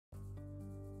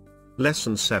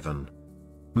Lesson 7.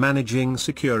 Managing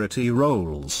security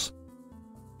roles.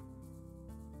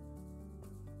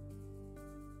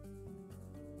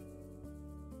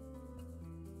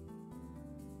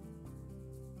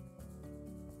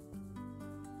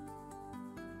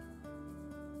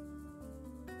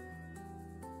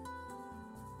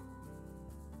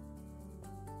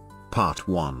 Part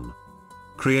 1.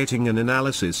 Creating an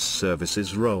analysis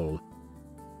services role.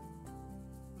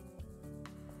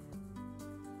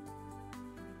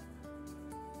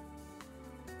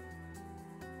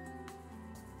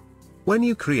 When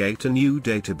you create a new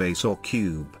database or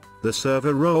cube, the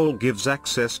server role gives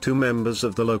access to members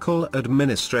of the local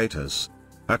administrators.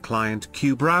 A client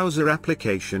queue browser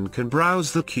application can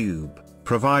browse the cube,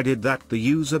 provided that the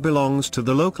user belongs to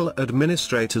the local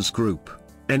administrators group.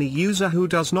 Any user who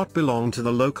does not belong to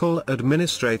the local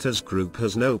administrators group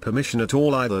has no permission at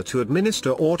all either to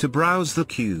administer or to browse the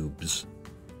cubes.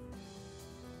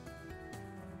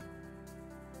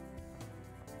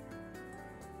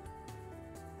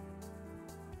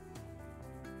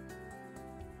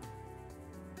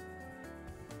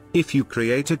 If you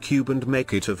create a cube and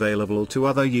make it available to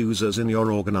other users in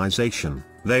your organization,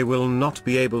 they will not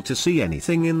be able to see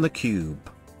anything in the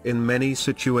cube. In many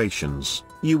situations,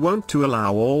 you want to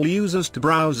allow all users to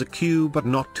browse a cube but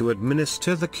not to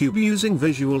administer the cube using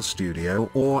Visual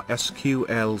Studio or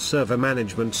SQL Server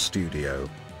Management Studio.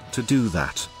 To do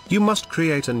that, you must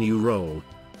create a new role.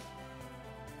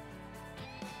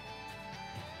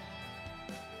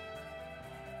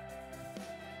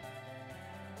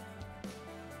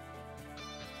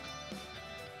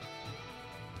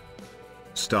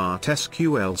 Start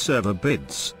SQL Server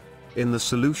Bids. In the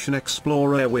Solution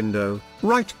Explorer window,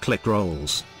 right-click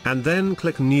Roles, and then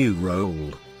click New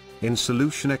Role. In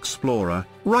Solution Explorer,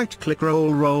 right-click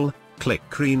Role,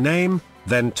 click Rename,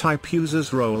 then type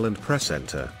User's Role and press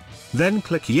Enter. Then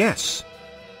click Yes.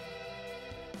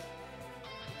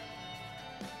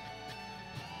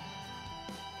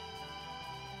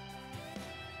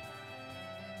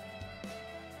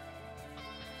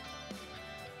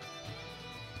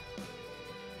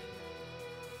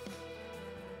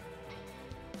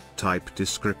 Type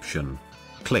description.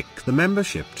 Click the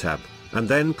Membership tab, and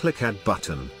then click Add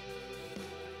button.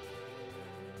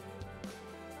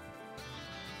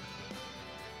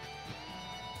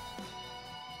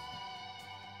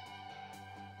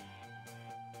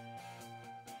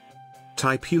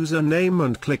 Type username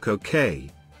and click OK.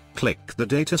 Click the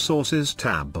Data Sources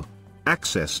tab.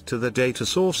 Access to the data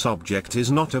source object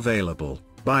is not available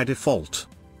by default.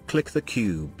 Click the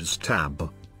Cubes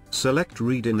tab. Select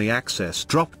Read in the Access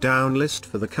drop-down list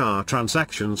for the car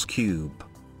transactions cube.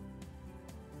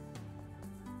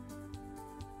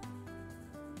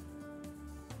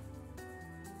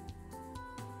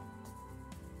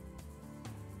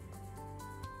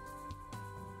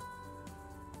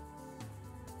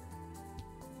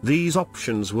 These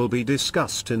options will be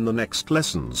discussed in the next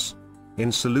lessons. In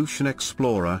Solution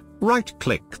Explorer,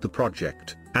 right-click the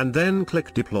project, and then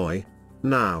click Deploy.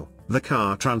 Now, the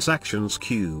car transactions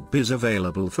cube is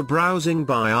available for browsing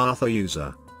by other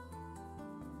user.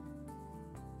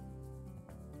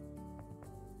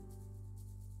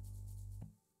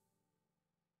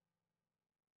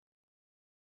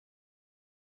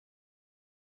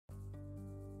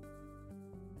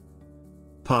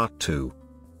 Part 2.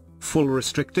 Full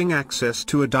restricting access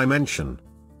to a dimension.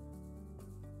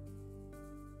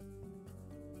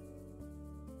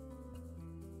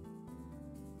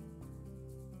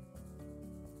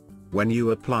 When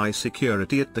you apply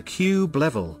security at the cube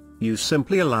level, you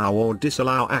simply allow or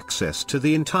disallow access to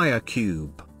the entire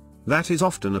cube. That is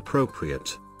often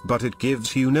appropriate, but it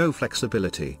gives you no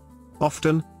flexibility.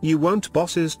 Often, you want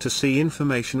bosses to see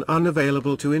information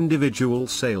unavailable to individual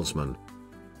salesmen.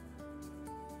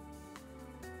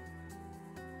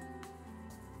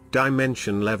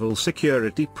 Dimension-level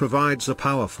security provides a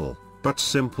powerful, but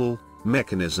simple,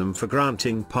 mechanism for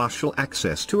granting partial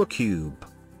access to a cube.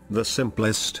 The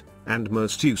simplest, and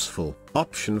most useful,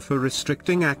 option for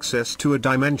restricting access to a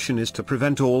dimension is to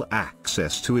prevent all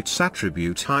access to its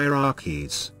attribute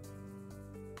hierarchies.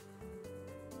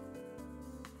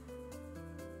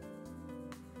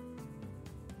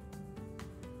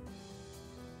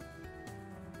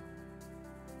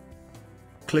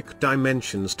 Click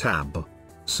Dimensions tab.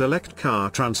 Select Car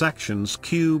Transactions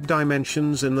Cube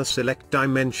Dimensions in the Select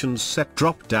Dimensions Set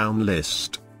drop-down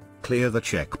list. Clear the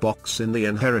checkbox in the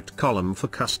Inherit column for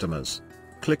customers.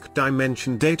 Click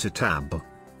Dimension Data tab.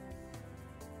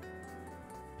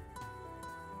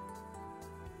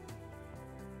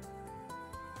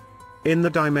 In the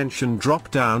Dimension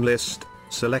drop-down list,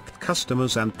 select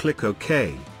Customers and click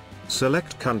OK.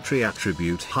 Select Country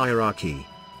Attribute Hierarchy.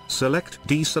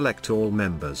 Deselect all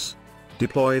members.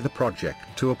 Deploy the project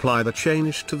to apply the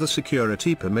change to the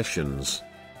security permissions.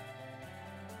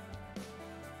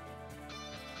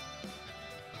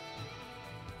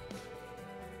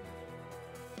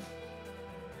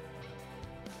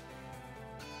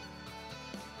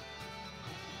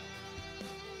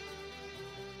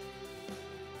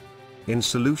 In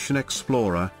Solution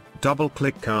Explorer,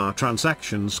 double-click our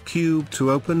Transactions cube to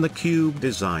open the Cube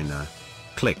Designer.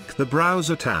 Click the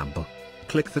Browser tab.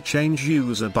 Click the Change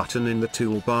User button in the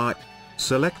toolbar.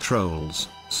 Select Roles,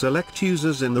 select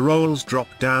Users in the Roles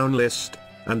drop-down list,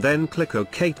 and then click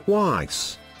OK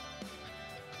twice.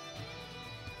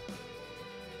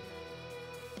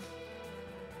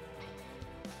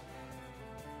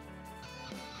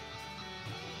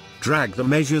 Drag the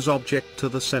Measures object to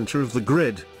the center of the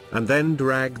grid, and then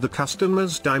drag the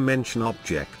Customer's Dimension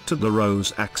object to the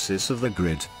rows axis of the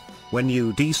grid. When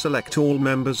you deselect all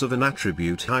members of an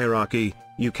attribute hierarchy,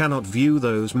 you cannot view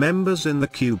those members in the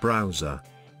Cube browser.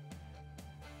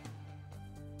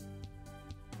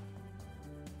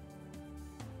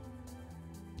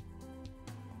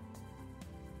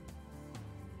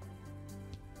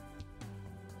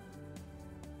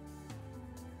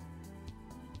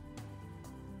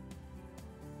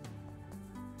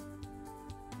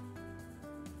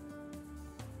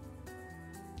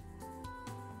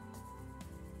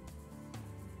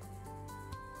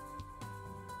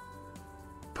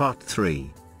 Part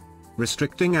 3.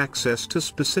 Restricting access to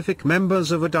specific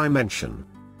members of a dimension.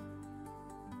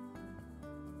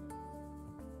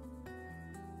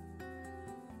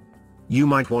 You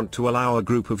might want to allow a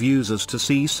group of users to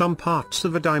see some parts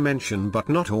of a dimension but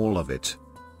not all of it.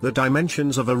 The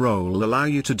dimensions of a role allow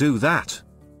you to do that.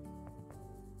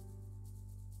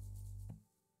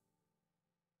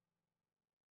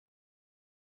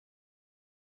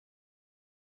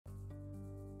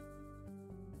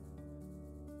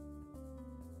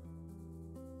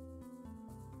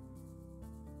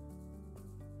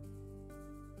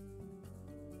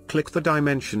 Click the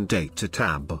Dimension Data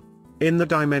tab. In the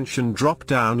Dimension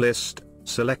drop-down list,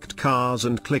 select Cars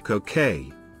and click OK.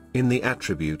 In the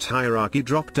Attribute Hierarchy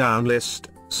drop-down list,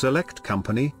 select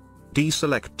Company.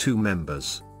 Deselect two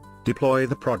members. Deploy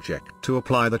the project to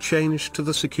apply the change to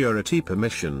the security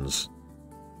permissions.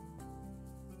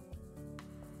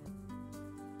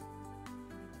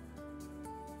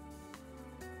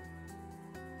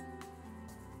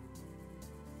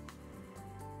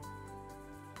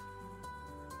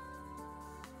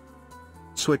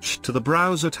 Switch to the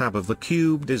Browser tab of the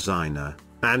Cube Designer,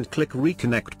 and click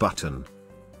Reconnect button.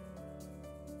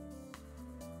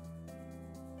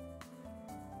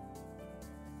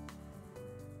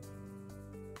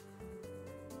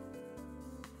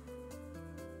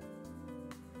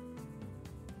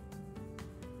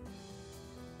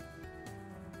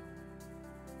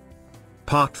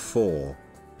 Part 4.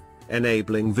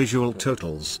 Enabling Visual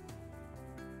Totals.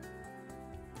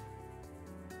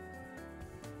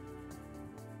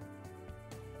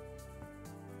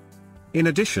 In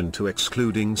addition to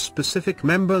excluding specific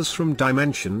members from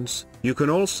dimensions, you can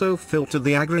also filter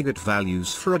the aggregate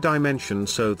values for a dimension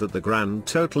so that the grand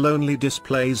total only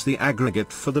displays the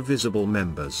aggregate for the visible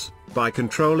members. By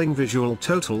controlling visual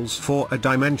totals for a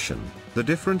dimension, the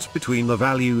difference between the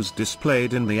values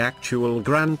displayed in the actual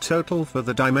grand total for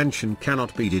the dimension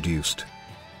cannot be deduced.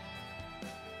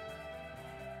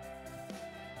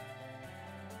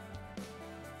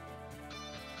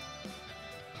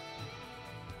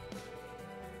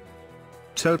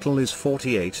 Total is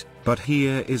 48, but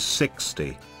here is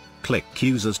 60. Click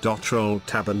Users.Role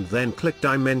tab and then click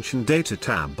Dimension Data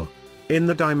tab. In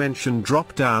the Dimension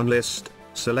drop-down list,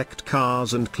 select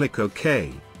Cars and click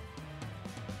OK.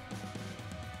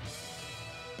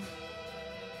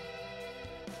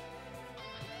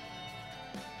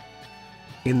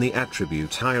 In the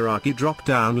Attribute Hierarchy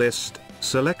drop-down list,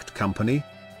 select Company.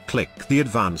 Click the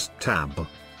Advanced tab.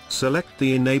 Select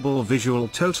the Enable Visual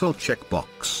Total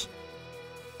checkbox.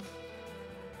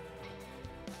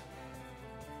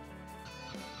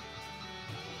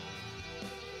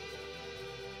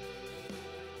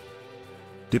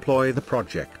 Deploy the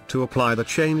project to apply the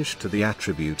change to the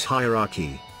attribute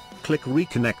hierarchy. Click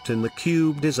Reconnect in the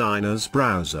Cube Designer's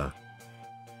browser.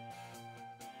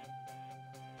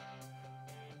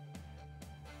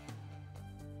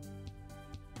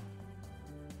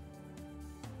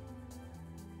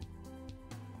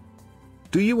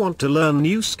 Do you want to learn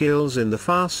new skills in the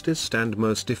fastest and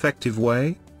most effective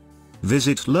way?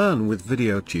 Visit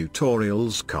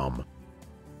learnwithvideotutorials.com.